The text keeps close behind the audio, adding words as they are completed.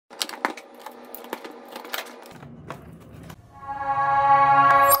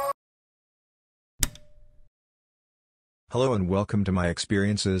Hello and welcome to my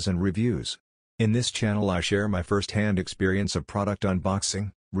experiences and reviews. In this channel I share my first-hand experience of product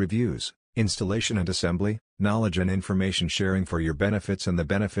unboxing, reviews, installation and assembly, knowledge and information sharing for your benefits and the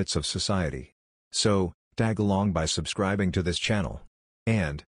benefits of society. So, tag along by subscribing to this channel.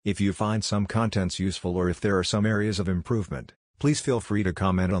 And, if you find some contents useful or if there are some areas of improvement, please feel free to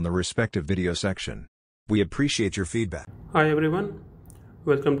comment on the respective video section. We appreciate your feedback. Hi everyone,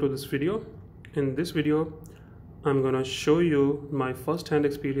 welcome to this video. In this video, I'm gonna show you my first-hand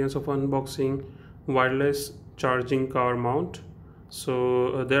experience of unboxing wireless charging car mount.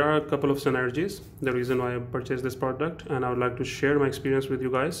 So there are a couple of synergies, the reason why I purchased this product, and I would like to share my experience with you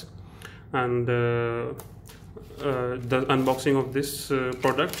guys and the unboxing of this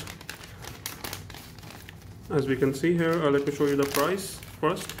product. As we can see here, I'd like to show you the price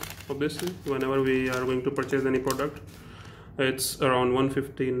first. Obviously, whenever we are going to purchase any product, it's around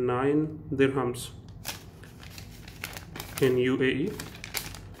 159 dirhams in UAE,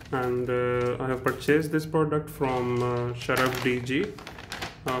 and I have purchased this product from Sharaf DG,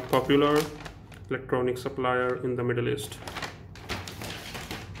 a popular electronic supplier in the Middle East.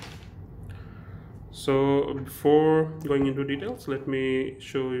 So before going into details, let me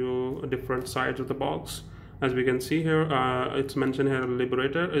show you different sides of the box. As we can see here, it's mentioned here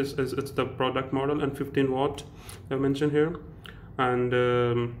Liberator it's the product model, and 15 watt I've mentioned here,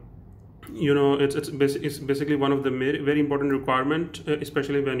 and you know, it's basically one of the very important requirement,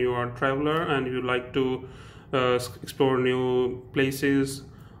 especially when you are a traveler and you like to explore new places,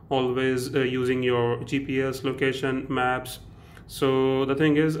 always using your GPS location maps. So the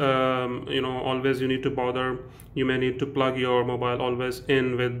thing is, you know, always you need to bother, you may need to plug your mobile always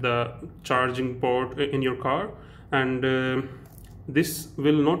in with the charging port in your car, and this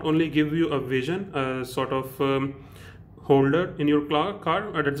will not only give you a vision, sort of holder in your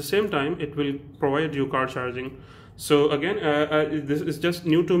car, and at the same time it will provide you car charging. So again, this is just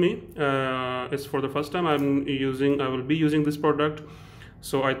new to me. It's for the first time I will be using this product,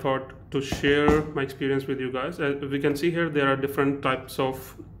 so I thought to share my experience with you guys. As we can see here, there are different types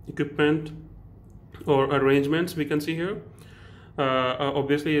of equipment or arrangements we can see here.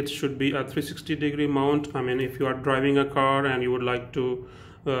 Obviously it should be a 360-degree mount. I mean, if you are driving a car and you would like to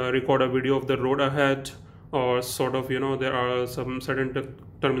record a video of the road ahead, or sort of, you know, there are some certain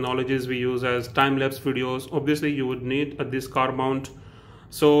terminologies we use as time-lapse videos. Obviously you would need this car mount.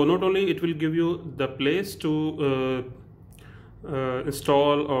 So not only it will give you the place to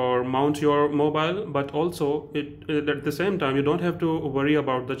install or mount your mobile, but also at the same time you don't have to worry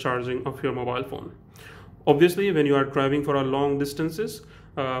about the charging of your mobile phone. Obviously when you are driving for a long distances,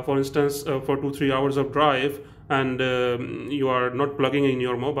 for instance for 2-3 hours of drive, and you are not plugging in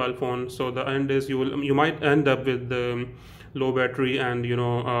your mobile phone, so the end is you might end up with low battery, and you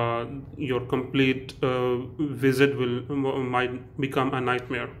know, your complete visit might become a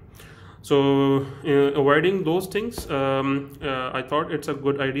nightmare. So avoiding those things, I thought it's a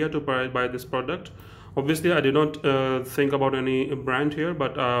good idea to buy this product. Obviously I did not think about any brand here,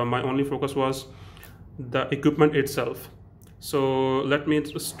 but my only focus was the equipment itself. So let me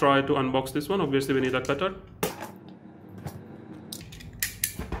just try to unbox this one. Obviously we need a cutter.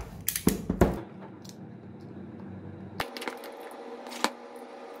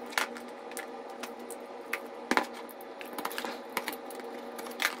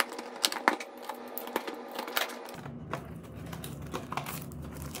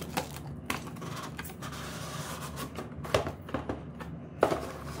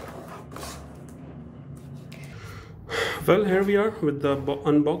 Well, here we are with the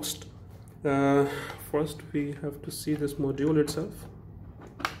unboxed. First we have to see this module itself.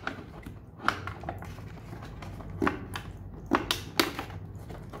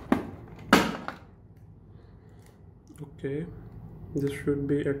 Okay, this should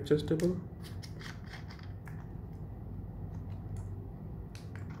be adjustable.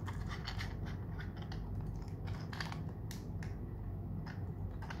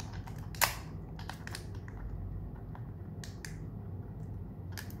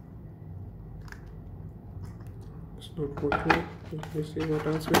 Not working. Let me see what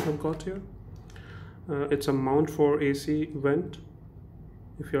else we have got here. It's a mount for AC vent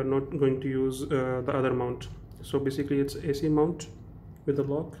if you are not going to use the other mount. So basically it's AC mount with the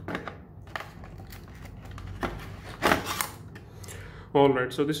lock.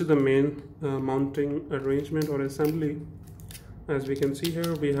 Alright, so this is the main mounting arrangement or assembly. As we can see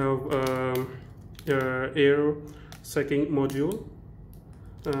here, we have air sucking module,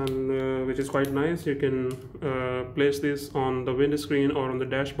 and which is quite nice. You can place this on the windscreen or on the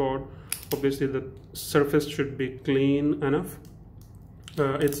dashboard. Obviously the surface should be clean enough.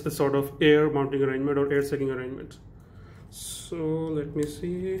 It's a sort of air mounting arrangement or air sucking arrangement. So let me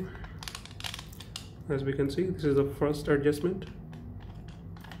see. As we can see, this is the first adjustment,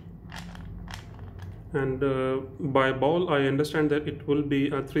 and by ball I understand that it will be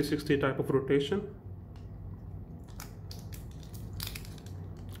a 360 type of rotation.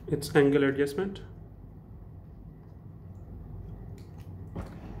 It's angle adjustment.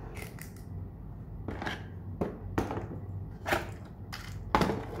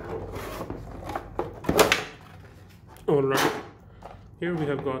 All right, here we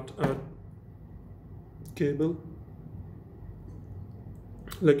have got a cable.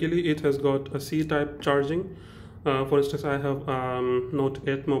 Luckily it has got a C-type charging. For instance, I have Note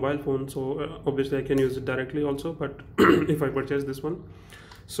 8 mobile phone, so obviously I can use it directly also, but if I purchase this one.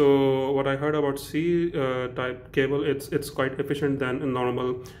 So what I heard about C-type cable, it's quite efficient than a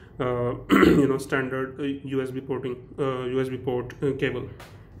normal standard USB port cable.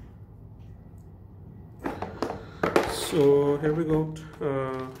 So here we got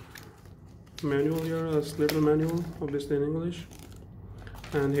manual here, a little manual, obviously in English,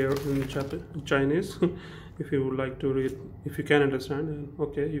 and here in Chinese. If you would like to read, if you can understand, then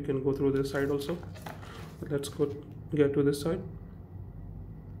okay, you can go through this side also. But let's get to this side.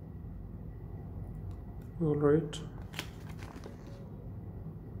 All right.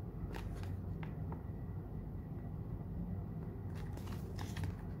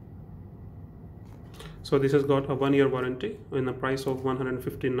 So this has got a 1-year warranty in the price of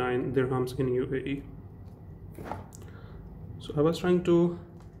 159 dirhams in UAE. So I was trying to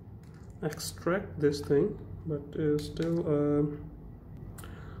extract this thing, but still.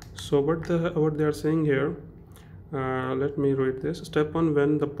 So what they are saying here, let me read this. Step 1: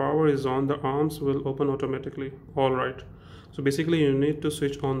 when the power is on, the arms will open automatically. All right. So basically you need to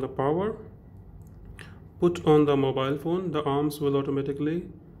switch on the power, put on the mobile phone, the arms will automatically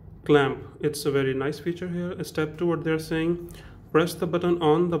clamp. It's a very nice feature here. Step 2, what they're saying, press the button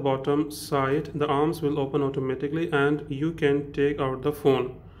on the bottom side, the arms will open automatically and you can take out the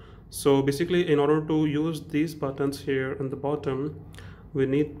phone. So basically in order to use these buttons here on the bottom, we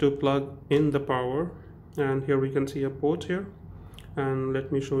need to plug in the power, and here we can see a port here, and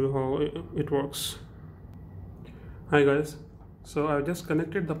let me show you how it works. Hi guys, so I just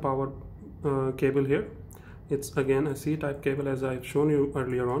connected the power cable here. It's again a C-type cable, as I've shown you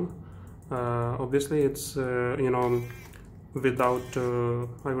earlier on. Obviously it's without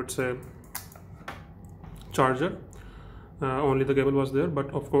I would say charger, only the cable was there, but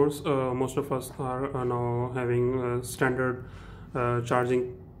of course most of us are now having standard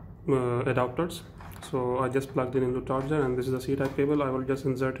charging adapters. So I just plugged it into charger, and this is the C-type cable I will just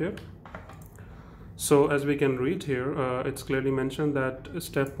insert here. So as we can read here, it's clearly mentioned that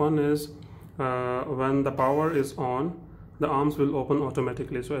step 1 is when the power is on, the arms will open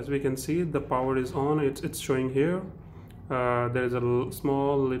automatically. So as we can see, the power is on. It's showing here. There is a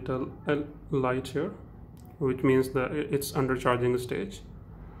small little light here, which means that it's under charging stage.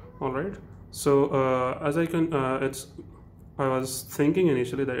 All right. So as I can, I was thinking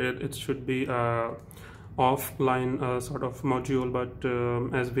initially that it should be offline sort of module, but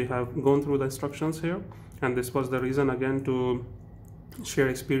as we have gone through the instructions here, and this was the reason again to share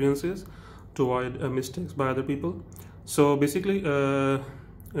experiences, to avoid mistakes by other people. So basically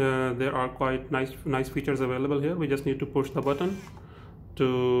there are quite nice features available here. We just need to push the button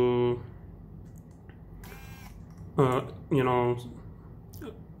to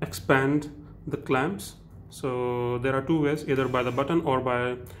expand the clamps. So there are 2 ways, either by the button or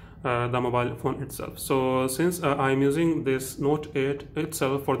by the mobile phone itself. So since I'm using this Note 8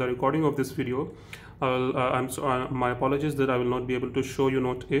 itself for the recording of this video, my apologies that I will not be able to show you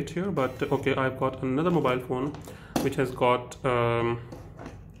Note 8 here, but okay, I've got another mobile phone which has got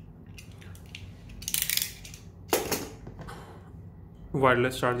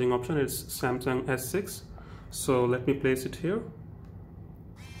wireless charging option. It's Samsung S6. So let me place it here.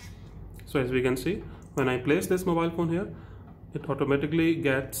 So as we can see, when I place this mobile phone here, it automatically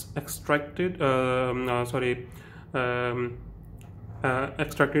gets extracted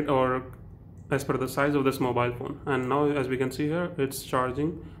extracted or as per the size of this mobile phone, and now as we can see here, it's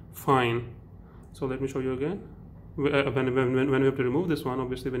charging fine. So let me show you again. When we have to remove this one,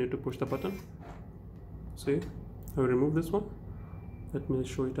 obviously we need to push the button. See, I will remove this one. Let me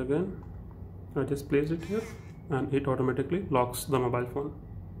show it again. I just place it here and it automatically locks the mobile phone.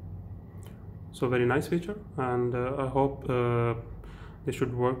 So very nice feature, and I hope they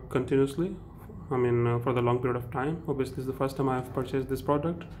should work continuously, I mean for the long period of time. Obviously this is the first time I have purchased this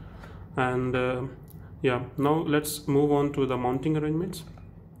product, and yeah, now let's move on to the mounting arrangements.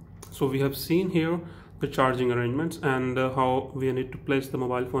 So we have seen here the charging arrangements and how we need to place the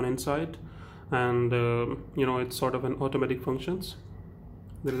mobile phone inside, and you know, it's sort of an automatic functions.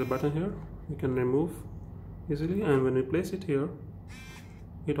 There is a button here you can remove easily, and when we place it here,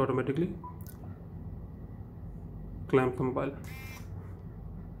 it automatically clamp the mobile.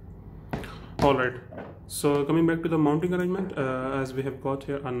 Alright, so coming back to the mounting arrangement, as we have got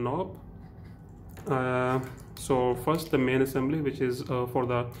here a knob. So first the main assembly, which is for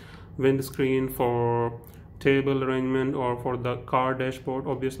the windscreen, for table arrangement, or for the car dashboard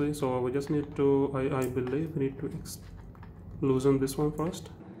obviously. So we just need to, I believe we need to loosen this one first.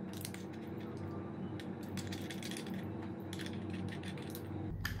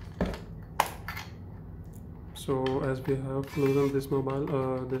 So as we have loosened this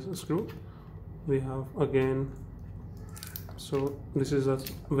mobile, this screw, we have again, so this is a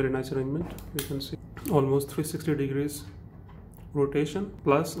very nice arrangement. You can see almost 360 degrees rotation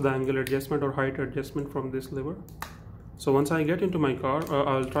plus the angle adjustment or height adjustment from this lever. So once I get into my car,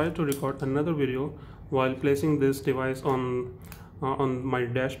 I'll try to record another video while placing this device on my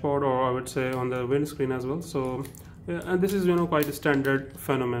dashboard, or I would say on the windscreen as well. So and this is, you know, quite a standard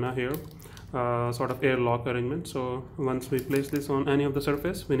phenomena here, sort of airlock arrangement. So once we place this on any of the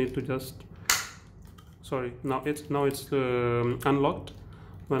surface, we need to just, sorry, now it's unlocked.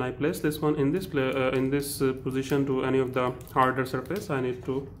 When I place this one in this position to any of the harder surface, I need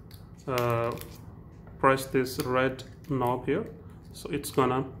to press this red knob here. So it's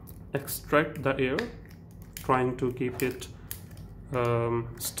gonna extract the air, trying to keep it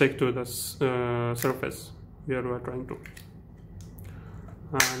stick to the surface where we are trying to.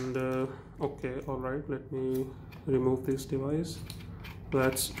 And okay, all right, let me remove this device.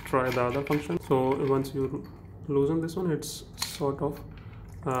 Let's try the other function. So once you loosen this one, it's sort of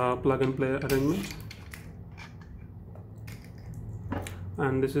plug and play arrangement.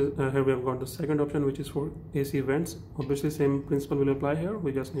 And this is here we have got the second option, which is for AC vents. Obviously same principle will apply here.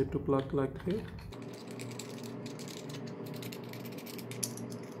 We just need to plug like here.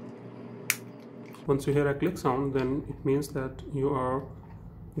 Once you hear a click sound, then it means that you are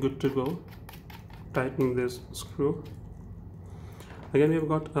good to go. Tightening this screw. Again, we have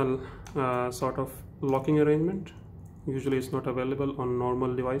got a sort of locking arrangement. Usually it's not available on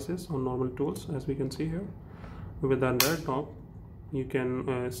normal devices, on normal tools, as we can see here. With that red knob, you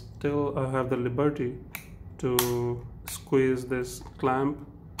can still have the liberty to squeeze this clamp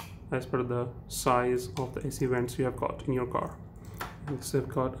as per the size of the AC vents you have got in your car. It's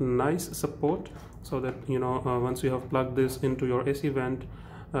got a nice support, so that, you know, once you have plugged this into your AC vent,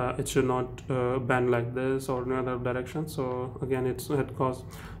 it should not bend like this or in another direction. So again, it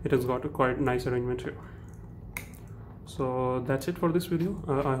has got a quite nice arrangement here. So that's it for this video.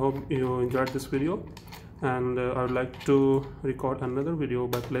 I hope you enjoyed this video, and I would like to record another video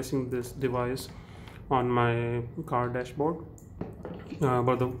by placing this device on my car dashboard.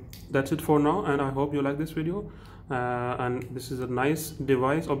 That's it for now, and I hope you like this video. And this is a nice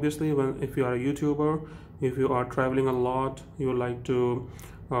device. Obviously, if you are a YouTuber, if you are traveling a lot, you like to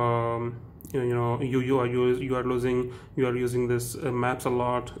you are using this maps a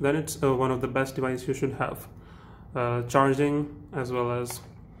lot, then it's one of the best devices you should have. Charging as well as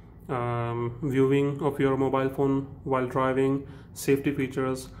viewing of your mobile phone while driving, safety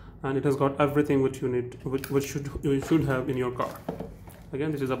features, and it has got everything which you need, which you should have in your car.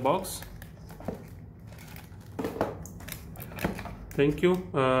 Again, this is a box. Thank you.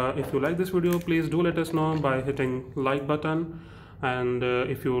 If you like this video, please do let us know by hitting like button, and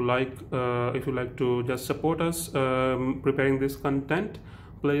if you like to just support us preparing this content,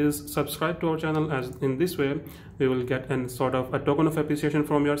 please subscribe to our channel, as in this way we will get a sort of a token of appreciation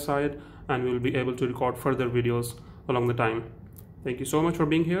from your side, and we will be able to record further videos along the time. Thank you so much for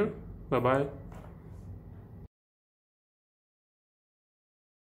being here. Bye bye.